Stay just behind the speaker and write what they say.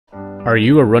Are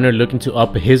you a runner looking to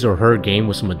up his or her game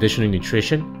with some additional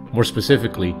nutrition? More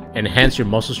specifically, enhance your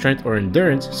muscle strength or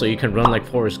endurance so you can run like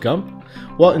Forrest Gump?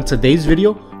 Well, in today's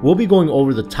video, we'll be going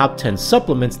over the top 10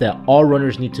 supplements that all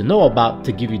runners need to know about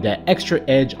to give you that extra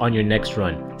edge on your next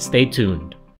run. Stay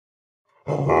tuned.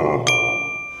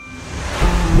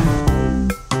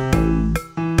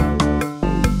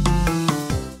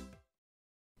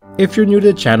 If you're new to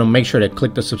the channel, make sure to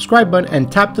click the subscribe button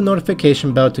and tap the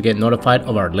notification bell to get notified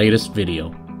of our latest video.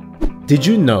 Did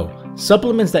you know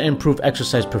supplements that improve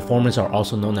exercise performance are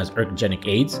also known as ergogenic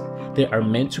aids? They are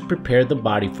meant to prepare the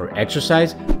body for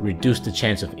exercise, reduce the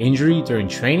chance of injury during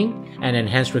training, and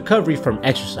enhance recovery from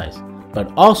exercise.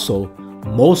 But also,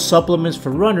 most supplements for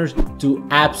runners do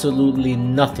absolutely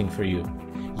nothing for you.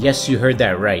 Yes, you heard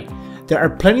that right. There are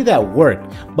plenty that work,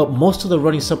 but most of the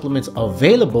running supplements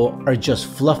available are just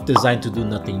fluff designed to do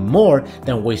nothing more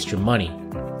than waste your money.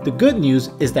 The good news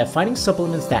is that finding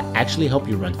supplements that actually help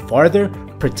you run farther,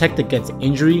 protect against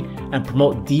injury, and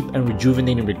promote deep and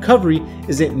rejuvenating recovery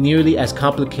isn't nearly as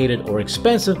complicated or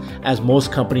expensive as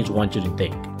most companies want you to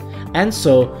think. And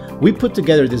so, we put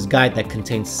together this guide that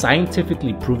contains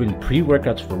scientifically proven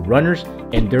pre-workouts for runners,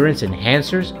 endurance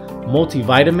enhancers,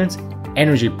 multivitamins,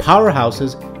 energy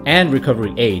powerhouses, and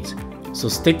recovery aids. So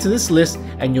stick to this list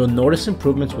and you'll notice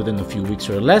improvements within a few weeks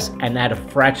or less and at a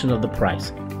fraction of the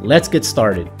price. Let's get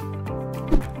started.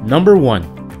 Number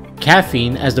 1.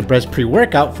 Caffeine as the best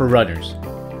pre-workout for runners.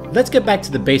 Let's get back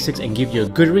to the basics and give you a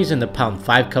good reason to pound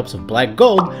 5 cups of black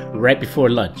gold right before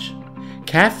lunch.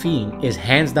 Caffeine is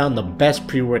hands down the best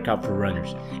pre-workout for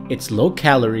runners. It's low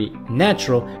calorie,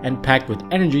 natural, and packed with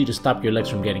energy to stop your legs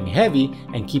from getting heavy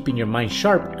and keeping your mind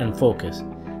sharp and focused.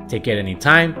 Take it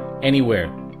anytime,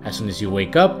 anywhere, as soon as you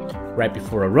wake up, right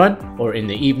before a run, or in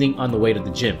the evening on the way to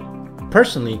the gym.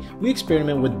 Personally, we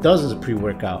experiment with dozens of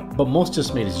pre-workout, but most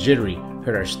just made us jittery,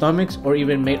 hurt our stomachs, or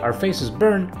even made our faces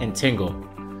burn and tingle.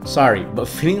 Sorry, but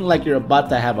feeling like you're about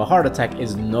to have a heart attack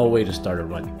is no way to start a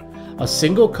run. A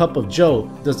single cup of Joe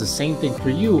does the same thing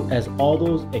for you as all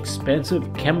those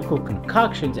expensive chemical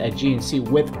concoctions at GNC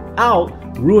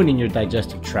without ruining your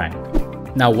digestive tract.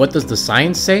 Now, what does the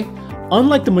science say?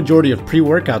 Unlike the majority of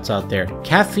pre-workouts out there,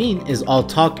 caffeine is all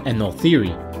talk and no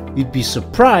theory. You'd be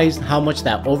surprised how much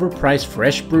that overpriced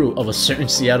fresh brew of a certain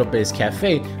Seattle-based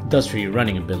cafe does for your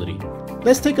running ability.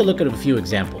 Let's take a look at a few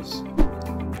examples.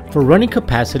 For running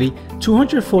capacity,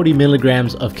 240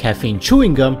 milligrams of caffeine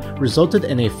chewing gum resulted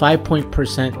in a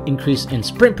 5% increase in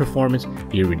sprint performance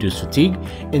via reduced fatigue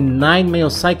in 9 male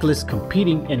cyclists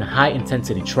competing in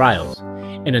high-intensity trials.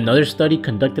 In another study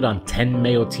conducted on 10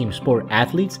 male team sport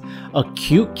athletes,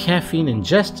 acute caffeine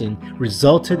ingestion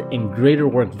resulted in greater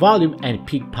work volume and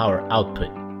peak power output.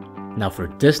 Now for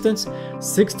distance,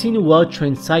 16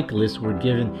 well-trained cyclists were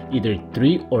given either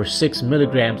 3 or 6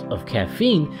 milligrams of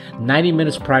caffeine 90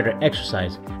 minutes prior to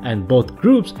exercise, and both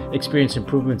groups experienced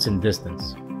improvements in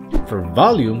distance. For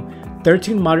volume,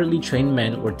 13 moderately trained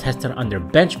men were tested on their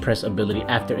bench press ability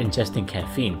after ingesting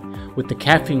caffeine, with the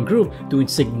caffeine group doing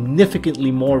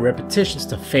significantly more repetitions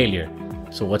to failure.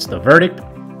 So what's the verdict?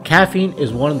 Caffeine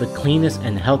is one of the cleanest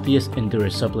and healthiest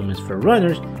endurance supplements for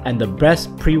runners and the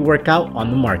best pre-workout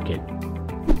on the market.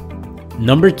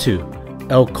 Number 2.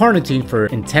 L-carnitine for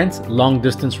intense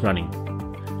long-distance running.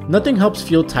 Nothing helps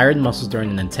fuel tired muscles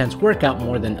during an intense workout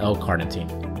more than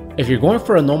L-carnitine. If you're going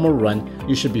for a normal run,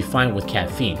 you should be fine with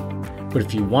caffeine. But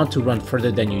if you want to run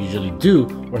further than you usually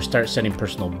do or start setting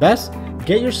personal bests,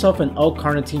 get yourself an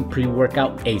L-carnitine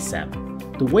pre-workout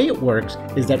ASAP. The way it works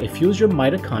is that it fuels your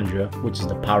mitochondria, which is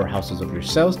the powerhouses of your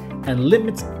cells, and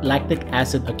limits lactic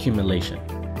acid accumulation.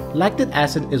 Lactic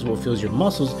acid is what fuels your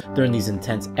muscles during these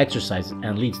intense exercises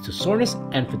and leads to soreness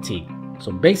and fatigue.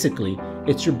 So basically,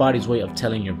 it's your body's way of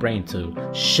telling your brain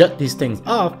to shut these things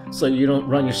off so you don't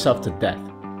run yourself to death.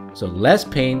 So less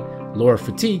pain, lower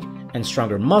fatigue, and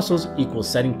stronger muscles equals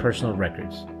setting personal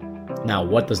records. Now,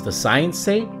 what does the science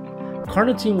say?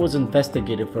 Carnitine was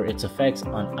investigated for its effects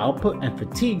on output and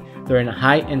fatigue during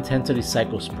high-intensity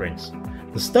cycle sprints.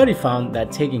 The study found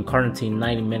that taking carnitine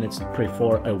 90 minutes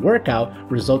before a workout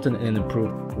resulted in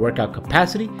improved workout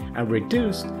capacity and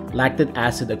reduced lactic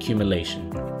acid accumulation.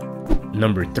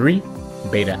 Number 3.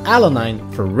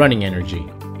 Beta-alanine for running energy.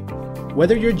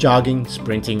 Whether you're jogging,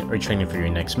 sprinting, or training for your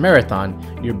next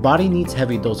marathon, your body needs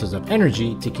heavy doses of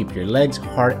energy to keep your legs,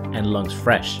 heart, and lungs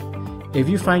fresh. If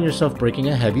you find yourself breaking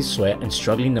a heavy sweat and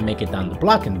struggling to make it down the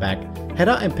block and back, head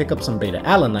out and pick up some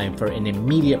beta-alanine for an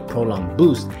immediate prolonged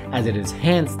boost, as it is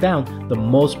hands down the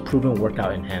most proven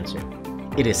workout enhancer.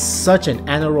 It is such an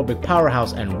anaerobic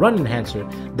powerhouse and run enhancer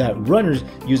that runners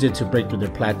use it to break through their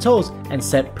plateaus and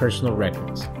set personal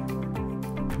records.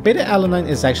 Beta-alanine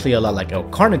is actually a lot like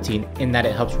L-carnitine in that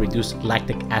it helps reduce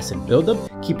lactic acid buildup,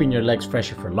 keeping your legs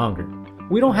fresher for longer.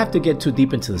 We don't have to get too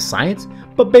deep into the science,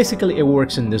 but basically it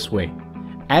works in this way.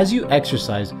 As you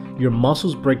exercise, your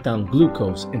muscles break down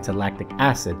glucose into lactic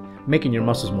acid, making your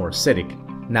muscles more acidic.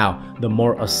 Now, the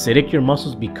more acidic your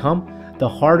muscles become, the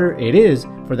harder it is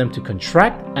for them to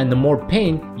contract and the more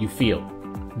pain you feel.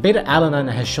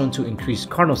 Beta-alanine has shown to increase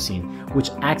carnosine,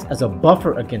 which acts as a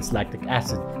buffer against lactic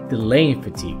acid, delaying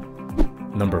fatigue.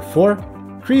 Number 4.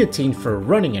 Creatine for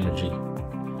running energy.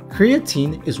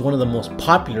 Creatine is one of the most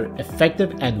popular,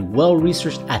 effective, and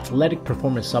well-researched athletic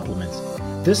performance supplements.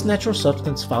 This natural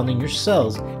substance found in your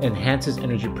cells enhances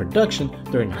energy production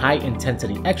during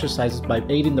high-intensity exercises by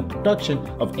aiding the production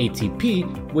of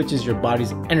ATP, which is your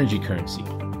body's energy currency.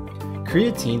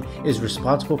 Creatine is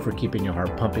responsible for keeping your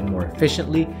heart pumping more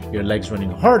efficiently, your legs running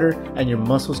harder, and your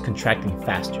muscles contracting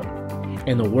faster.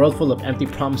 In a world full of empty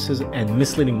promises and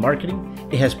misleading marketing,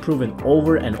 it has proven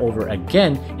over and over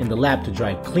again in the lab to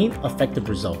drive clean, effective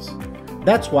results.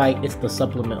 That's why it's the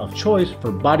supplement of choice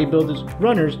for bodybuilders,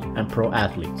 runners, and pro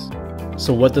athletes.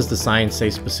 So what does the science say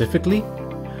specifically?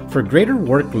 For greater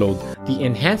workload, the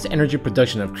enhanced energy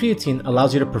production of creatine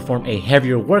allows you to perform a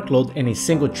heavier workload in a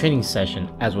single training session,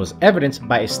 as was evidenced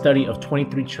by a study of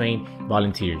 23 trained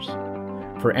volunteers.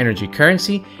 For energy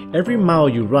currency, every mile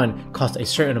you run costs a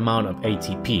certain amount of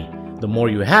ATP. The more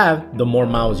you have, the more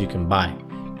miles you can buy.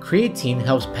 Creatine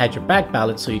helps pad your back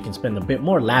balance so you can spend a bit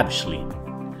more lavishly.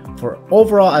 For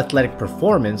overall athletic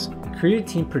performance,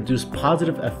 creatine produced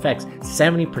positive effects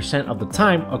 70% of the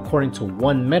time according to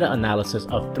one meta-analysis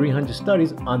of 300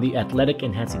 studies on the athletic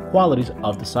enhancing qualities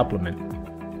of the supplement.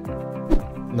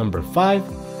 Number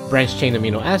 5. Branched-chain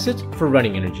amino acids for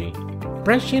running energy.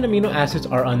 Branched-chain amino acids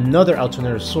are another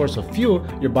alternative source of fuel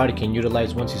your body can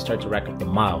utilize once you start to rack up the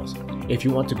miles. If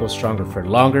you want to go stronger for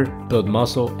longer, build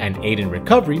muscle, and aid in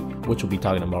recovery, which we'll be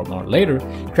talking about more later,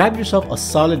 grab yourself a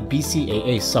solid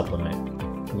BCAA supplement.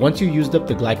 Once you used up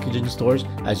the glycogen stores,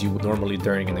 as you would normally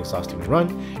during an exhausting run,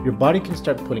 your body can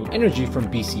start pulling energy from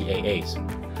BCAAs.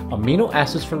 Amino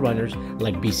acids for runners,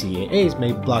 like BCAAs,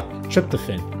 may block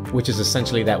tryptophan, which is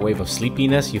essentially that wave of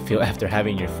sleepiness you feel after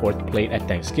having your 4th plate at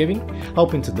Thanksgiving,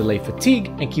 helping to delay fatigue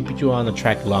and keep you on the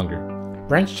track longer.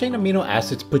 Branched-chain amino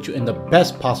acids put you in the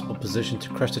best possible position to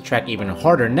crush the track even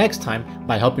harder next time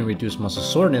by helping reduce muscle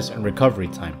soreness and recovery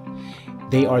time.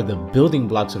 They are the building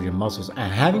blocks of your muscles,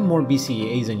 and having more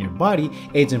BCAAs in your body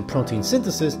aids in protein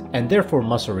synthesis and therefore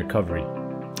muscle recovery.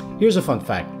 Here's a fun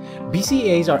fact.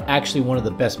 BCAAs are actually one of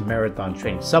the best marathon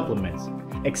training supplements.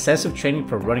 Excessive training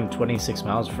for running 26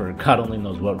 miles for God only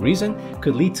knows what reason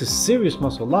could lead to serious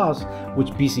muscle loss, which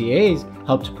BCAAs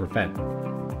help to prevent.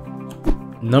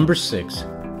 Number 6.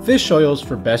 Fish oils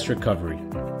for best recovery.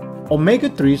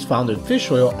 Omega-3s found in fish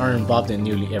oil are involved in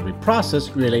nearly every process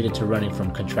related to running,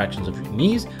 from contractions of your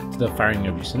knees to the firing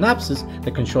of your synapses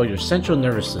that control your central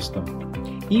nervous system.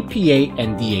 EPA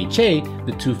and DHA,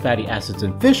 the 2 fatty acids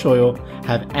in fish oil,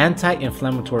 have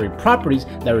anti-inflammatory properties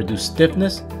that reduce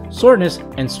stiffness, soreness,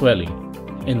 and swelling.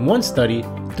 In one study,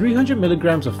 300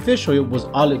 milligrams of fish oil was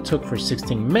all it took for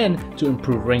 16 men to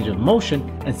improve range of motion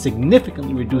and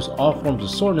significantly reduce all forms of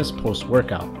soreness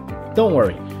post-workout. Don't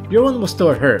worry, your one will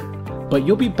still hurt, but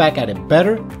you'll be back at it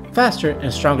better, faster,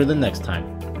 and stronger the next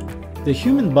time. The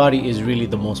human body is really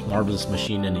the most marvelous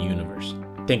machine in the universe.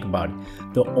 Think about it.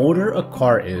 The older a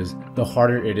car is, the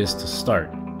harder it is to start.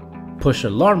 Push a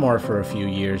lawnmower for a few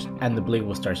years and the blade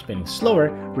will start spinning slower,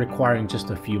 requiring just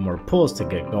a few more pulls to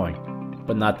get going.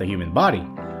 But not the human body.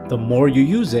 The more you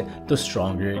use it, the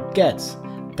stronger it gets.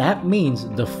 That means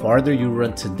the farther you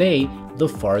run today, the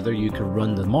farther you can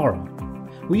run tomorrow.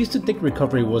 We used to think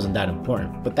recovery wasn't that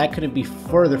important, but that couldn't be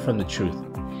further from the truth.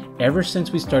 Ever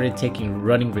since we started taking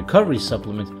running recovery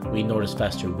supplements, we noticed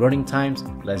faster running times,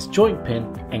 less joint pain,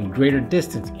 and greater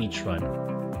distance each run.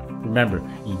 Remember,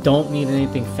 you don't need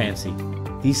anything fancy.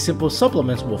 These simple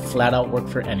supplements will flat out work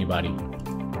for anybody.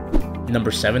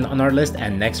 Number 7 on our list,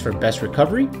 and next for best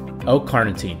recovery,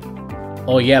 L-carnitine.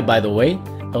 Oh yeah, by the way,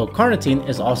 L-carnitine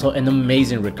is also an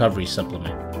amazing recovery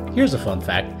supplement. Here's a fun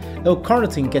fact.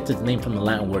 L-carnitine gets its name from the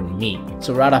Latin word meat,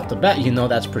 so right off the bat you know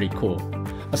that's pretty cool.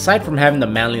 Aside from having the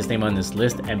manliest name on this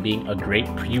list and being a great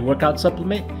pre-workout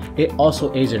supplement, it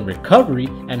also aids in recovery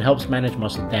and helps manage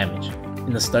muscle damage.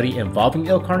 In the study involving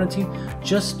L-carnitine,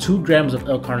 just 2 grams of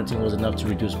L-carnitine was enough to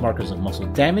reduce markers of muscle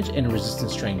damage in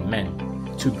resistance training men.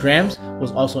 2 grams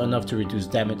was also enough to reduce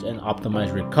damage and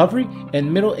optimize recovery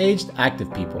in middle-aged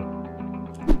active people.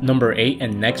 Number 8,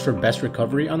 and next for best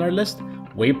recovery on our list,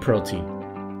 whey protein.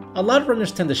 A lot of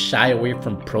runners tend to shy away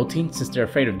from protein since they're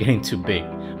afraid of getting too big.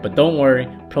 But don't worry,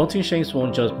 protein shakes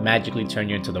won't just magically turn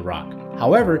you into The Rock.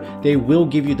 However, they will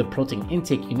give you the protein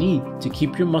intake you need to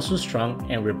keep your muscles strong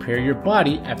and repair your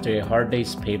body after a hard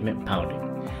day's pavement pounding.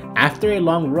 After a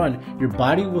long run, your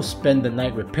body will spend the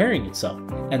night repairing itself,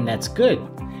 and that's good.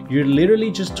 You're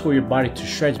literally just tore your body to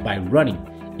shreds by running.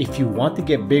 If you want to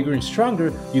get bigger and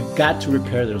stronger, you've got to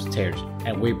repair those tears,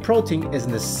 and whey protein is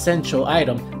an essential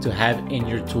item to have in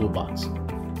your toolbox.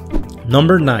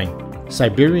 Number 9.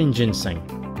 Siberian Ginseng.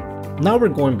 Now we're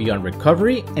going beyond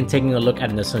recovery and taking a look at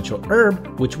an essential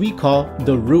herb which we call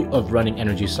the root of running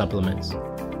energy supplements.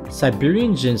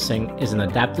 Siberian ginseng is an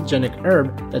adaptogenic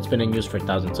herb that's been in use for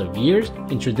thousands of years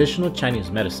in traditional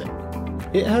Chinese medicine.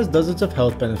 It has dozens of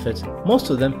health benefits, most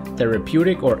of them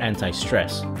therapeutic or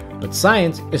anti-stress. But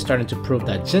science is starting to prove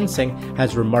that ginseng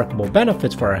has remarkable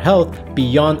benefits for our health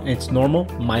beyond its normal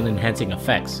mind-enhancing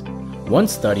effects. One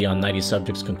study on 90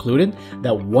 subjects concluded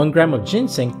that 1 gram of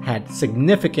ginseng had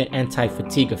significant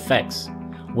anti-fatigue effects.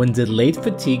 When delayed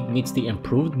fatigue meets the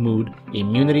improved mood,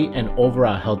 immunity, and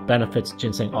overall health benefits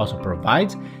ginseng also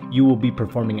provides, you will be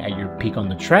performing at your peak on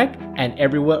the track and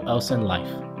everywhere else in life.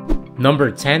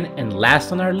 Number 10 and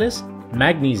last on our list,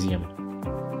 magnesium.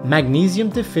 Magnesium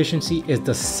deficiency is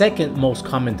the second most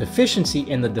common deficiency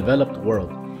in the developed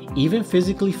world. Even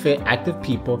physically fit, active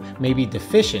people may be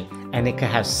deficient, and it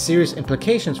can have serious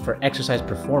implications for exercise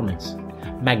performance.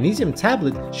 Magnesium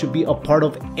tablet should be a part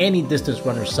of any distance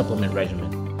runner supplement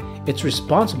regimen. It's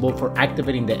responsible for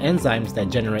activating the enzymes that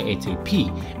generate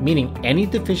ATP, meaning any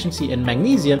deficiency in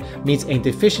magnesium means a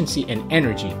deficiency in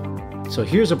energy. So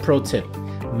here's a pro tip.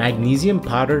 Magnesium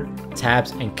powder,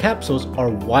 tabs, and capsules are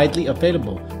widely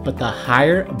available, but the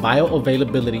higher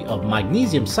bioavailability of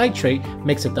magnesium citrate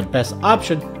makes it the best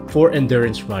option for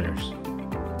endurance runners.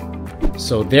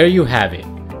 So there you have it,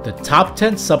 the top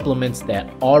 10 supplements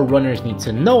that all runners need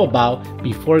to know about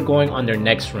before going on their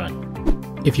next run.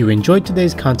 If you enjoyed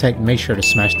today's content, make sure to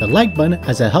smash the like button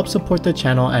as it helps support the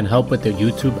channel and help with the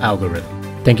YouTube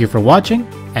algorithm. Thank you for watching,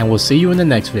 and we'll see you in the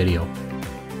next video.